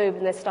I'm on the move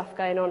and there's stuff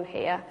going on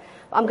here.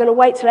 I'm going to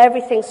wait till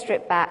everything's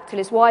stripped back, till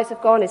his wives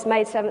have gone, his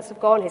maidservants have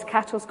gone, his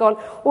cattle's gone,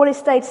 all his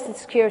status and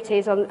security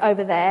is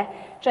over there.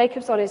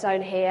 Jacob's on his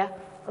own here.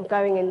 I'm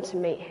going in to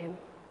meet him.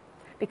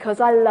 Because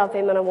I love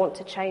him and I want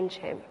to change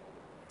him.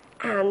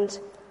 And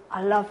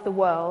I love the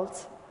world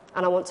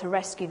and I want to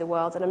rescue the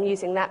world, and I'm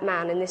using that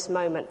man in this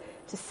moment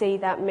to see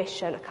that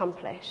mission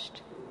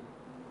accomplished.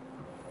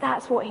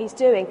 That's what he's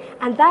doing,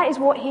 and that is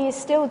what he is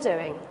still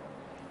doing.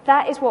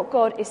 That is what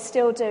God is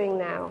still doing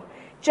now.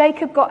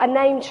 Jacob got a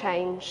name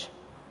change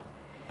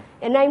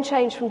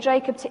from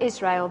Jacob to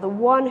Israel, the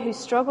one who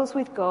struggles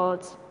with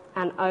God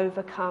and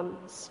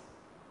overcomes.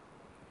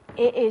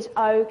 It is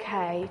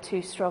okay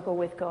to struggle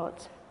with God.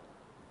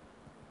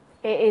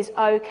 It is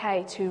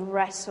okay to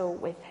wrestle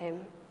with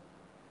him.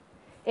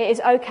 It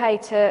is okay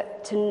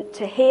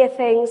to hear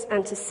things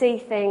and to see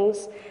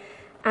things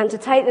and to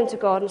take them to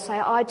God and say,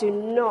 I do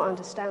not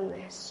understand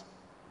this.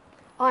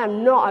 I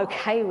am not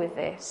okay with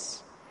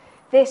this.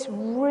 This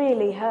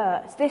really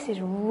hurts. This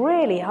is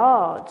really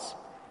hard.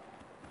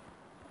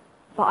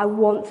 But I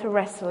want to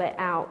wrestle it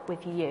out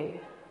with you.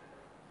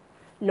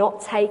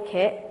 Not take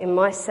it in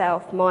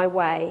myself, my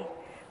way,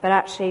 but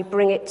actually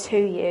bring it to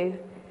you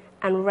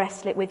and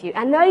wrestle it with you.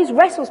 And those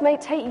wrestles may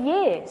take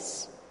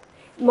years.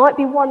 It might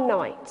be one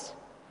night.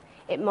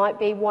 It might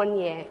be 1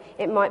 year.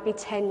 It might be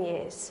 10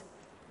 years.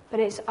 But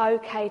it's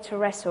okay to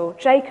wrestle.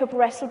 Jacob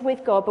wrestled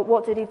with God, but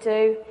what did he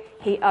do?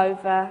 He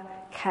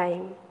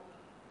overcame.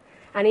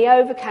 And he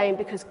overcame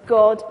because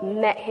God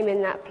met him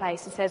in that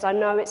place and says, I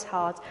know it's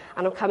hard,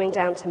 and I'm coming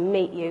down to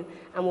meet you,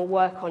 and we'll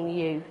work on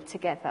you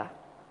together.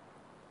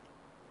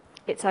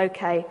 It's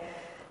okay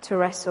to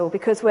wrestle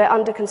because we're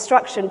under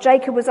construction.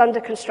 Jacob was under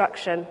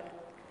construction.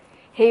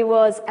 He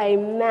was a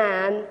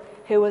man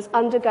who was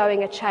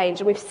undergoing a change,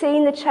 and we've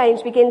seen the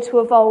change begin to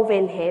evolve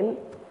in him.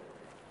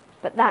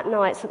 But that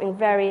night, something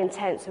very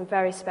intense and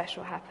very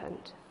special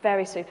happened,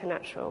 very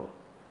supernatural.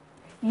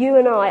 You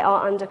and I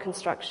are under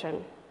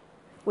construction.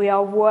 We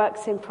are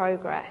works in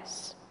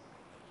progress.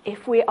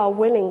 If we are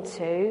willing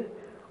to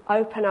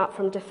open up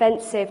from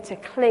defensive to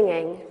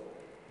clinging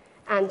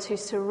and to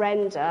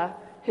surrender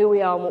who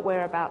we are and what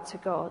we're about to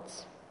God,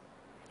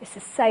 it's the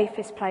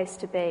safest place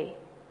to be.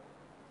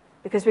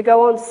 Because we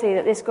go on to see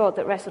that this God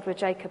that wrestled with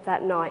Jacob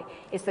that night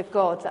is the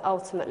God that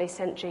ultimately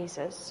sent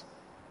Jesus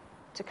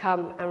to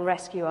come and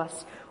rescue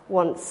us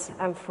once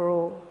and for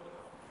all.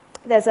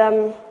 There's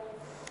a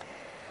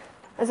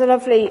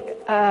lovely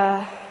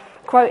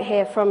quote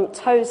here from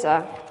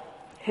Tozer,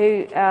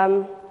 who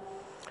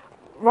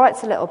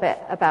writes a little bit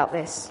about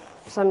this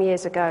some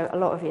years ago, a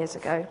lot of years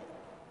ago.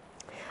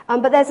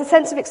 But there's a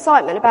sense of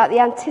excitement about the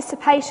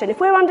anticipation. If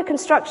we're under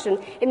construction,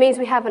 it means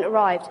we haven't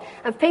arrived.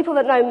 And people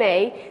that know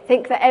me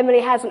think that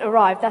Emily hasn't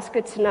arrived. That's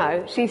good to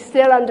know. She's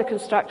still under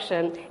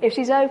construction. If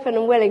she's open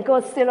and willing,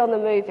 God's still on the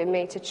move in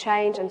me to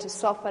change and to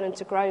soften and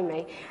to grow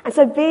me. And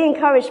so be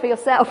encouraged for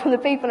yourself and the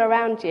people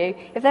around you.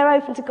 If they're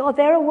open to God,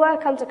 they're a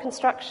work under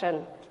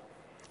construction.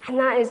 And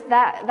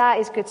that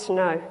is good to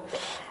know.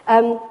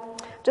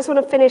 Just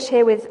want to finish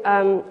here with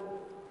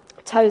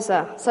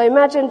Tozer. So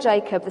imagine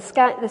Jacob,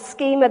 the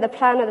schemer, the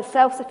planner, the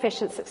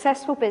self-sufficient,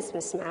 successful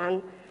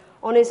businessman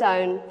on his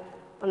own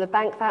on the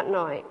bank that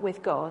night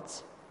with God.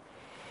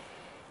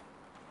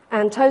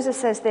 And Tozer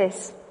says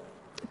this: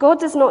 God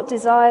does not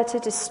desire to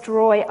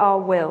destroy our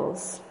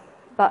wills,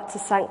 but to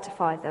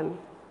sanctify them.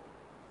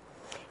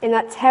 In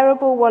that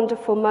terrible,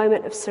 wonderful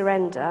moment of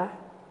surrender,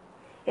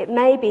 it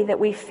may be that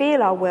we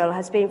feel our will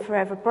has been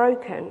forever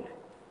broken,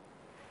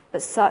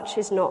 but such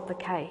is not the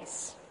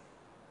case.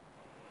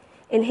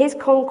 In his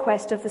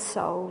conquest of the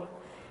soul,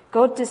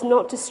 God does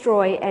not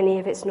destroy any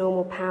of its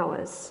normal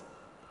powers.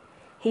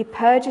 He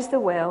purges the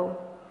will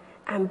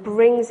and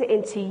brings it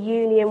into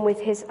union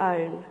with his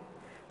own,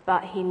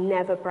 but he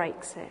never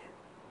breaks it.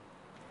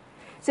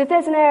 So if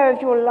there's an area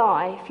of your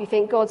life you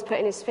think God's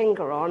putting his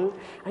finger on,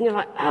 and you're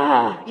like,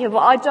 yeah, but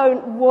I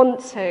don't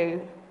want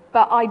to,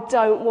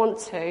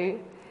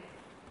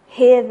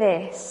 hear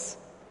this.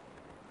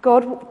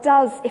 God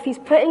does, if he's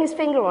putting his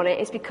finger on it,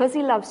 it's because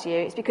he loves you,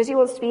 it's because he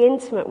wants to be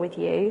intimate with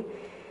you,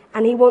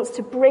 and he wants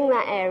to bring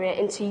that area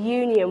into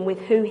union with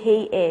who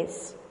he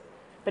is.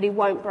 But he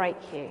won't break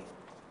you.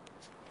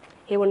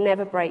 He will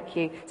never break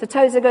you. So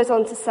Tozer goes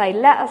on to say,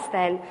 let us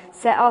then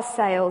set our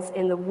sails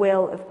in the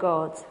will of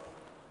God.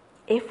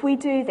 If we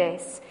do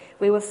this,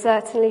 we will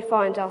certainly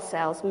find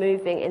ourselves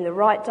moving in the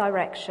right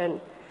direction,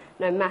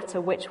 no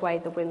matter which way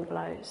the wind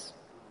blows.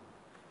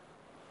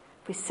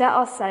 If we set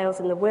our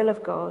sails in the will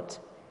of God,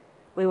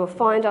 we will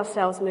find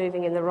ourselves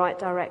moving in the right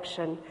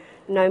direction,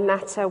 no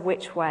matter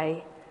which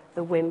way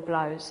the wind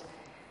blows.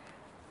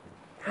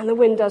 And the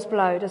wind does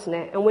blow, doesn't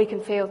it? And we can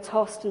feel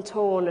tossed and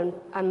torn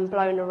and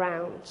blown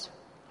around.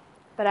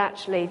 But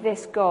actually,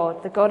 this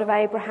God, the God of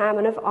Abraham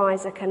and of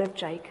Isaac and of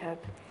Jacob,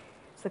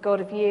 is the God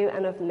of you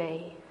and of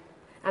me.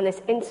 And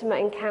this intimate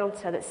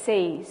encounter that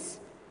sees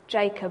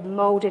Jacob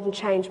moulded and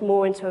changed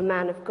more into a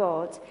man of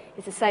God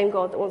is the same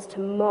God that wants to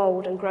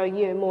mould and grow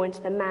you more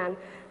into the man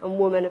and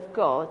woman of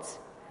God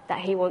that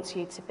he wants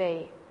you to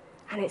be.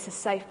 And it's a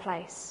safe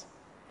place.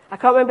 I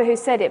can't remember who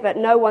said it, but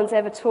no one's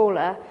ever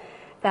taller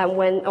than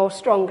when, or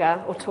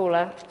stronger and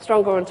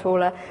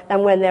taller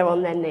than when they're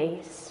on their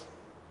knees.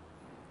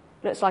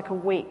 Looks like a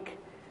weak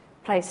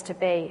place to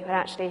be, but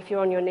actually if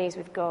you're on your knees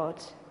with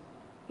God,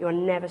 you're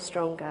never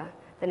stronger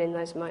than in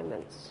those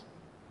moments.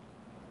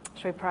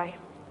 Shall we pray?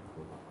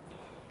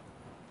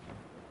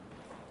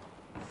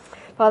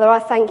 Father, I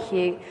thank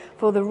you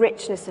for the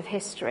richness of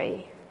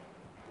history.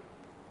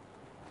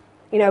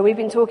 You know, we've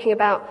been talking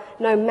about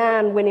no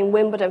man winning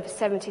Wimbledon for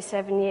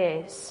 77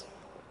 years.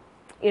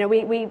 You know,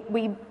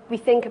 we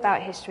think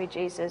about history,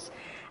 Jesus,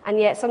 and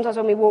yet sometimes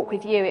when we walk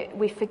with you,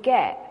 we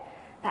forget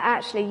that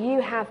actually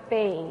you have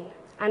been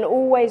and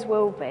always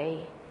will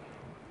be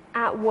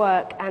at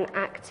work and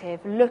active,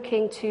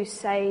 looking to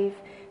save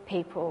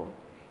people,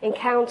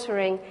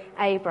 encountering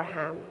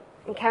Abraham,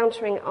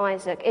 encountering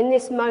Isaac, in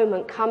this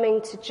moment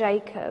coming to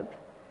Jacob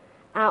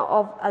out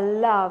of a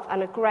love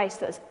and a grace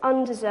that is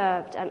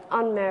undeserved and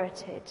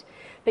unmerited.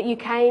 But you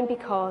came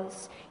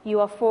because you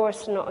are for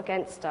us and not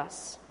against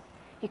us.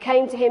 You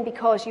came to him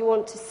because you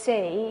want to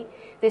see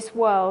this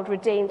world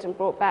redeemed and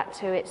brought back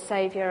to its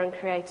Saviour and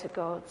Creator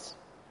God.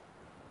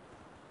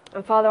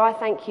 And Father, I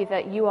thank you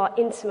that you are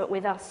intimate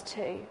with us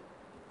too,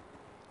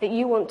 that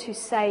you want to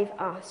save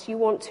us, you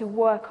want to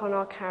work on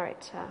our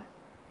character,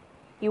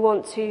 you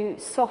want to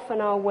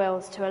soften our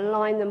wills to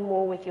align them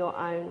more with your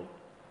own.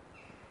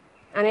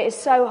 And it is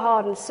so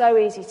hard and so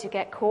easy to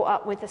get caught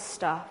up with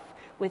stuff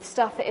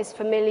that is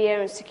familiar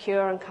and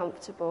secure and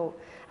comfortable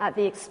at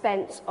the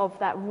expense of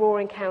that raw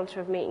encounter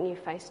of meeting you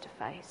face to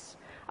face.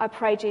 I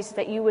pray, Jesus,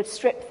 that you would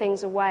strip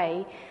things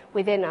away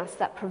within us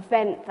that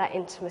prevent that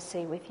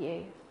intimacy with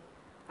you.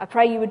 I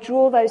pray you would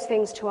draw those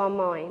things to our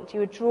mind,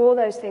 you would draw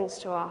those things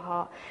to our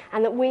heart,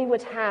 and that we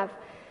would have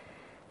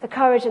the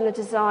courage and the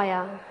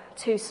desire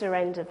to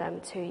surrender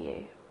them to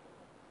you.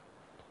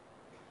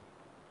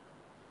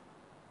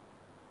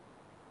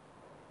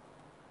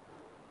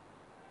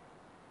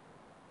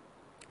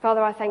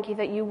 Father, I thank you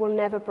that you will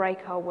never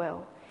break our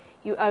will.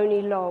 You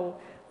only long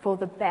for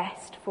the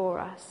best for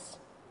us.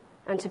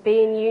 And to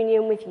be in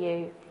union with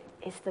you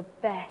is the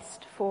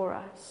best for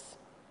us.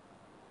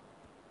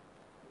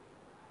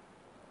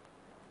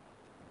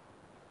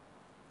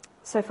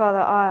 So, Father,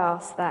 I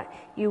ask that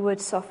you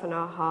would soften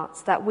our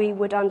hearts, that we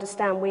would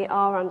understand we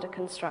are under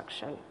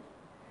construction.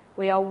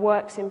 We are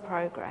works in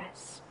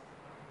progress.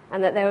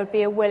 And that there would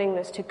be a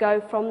willingness to go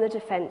from the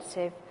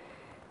defensive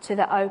to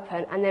the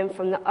open, and then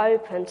from the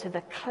open to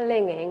the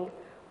clinging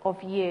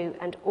of you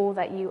and all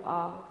that you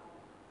are.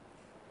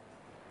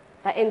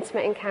 That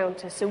intimate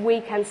encounter, so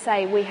we can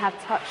say we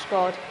have touched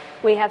God,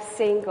 we have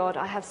seen God,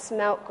 I have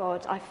smelt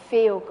God, I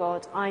feel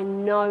God, I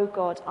know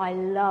God, I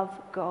love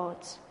God,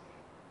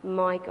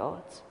 my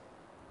God.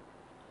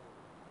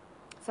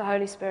 So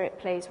Holy Spirit,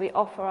 please, we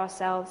offer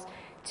ourselves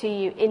to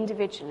you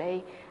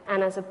individually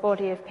and as a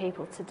body of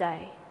people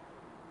today.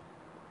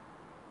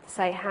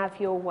 Say, have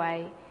your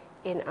way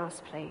in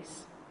us,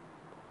 please,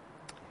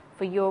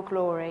 for your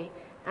glory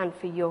and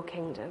for your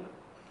kingdom.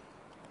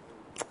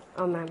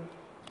 Amen.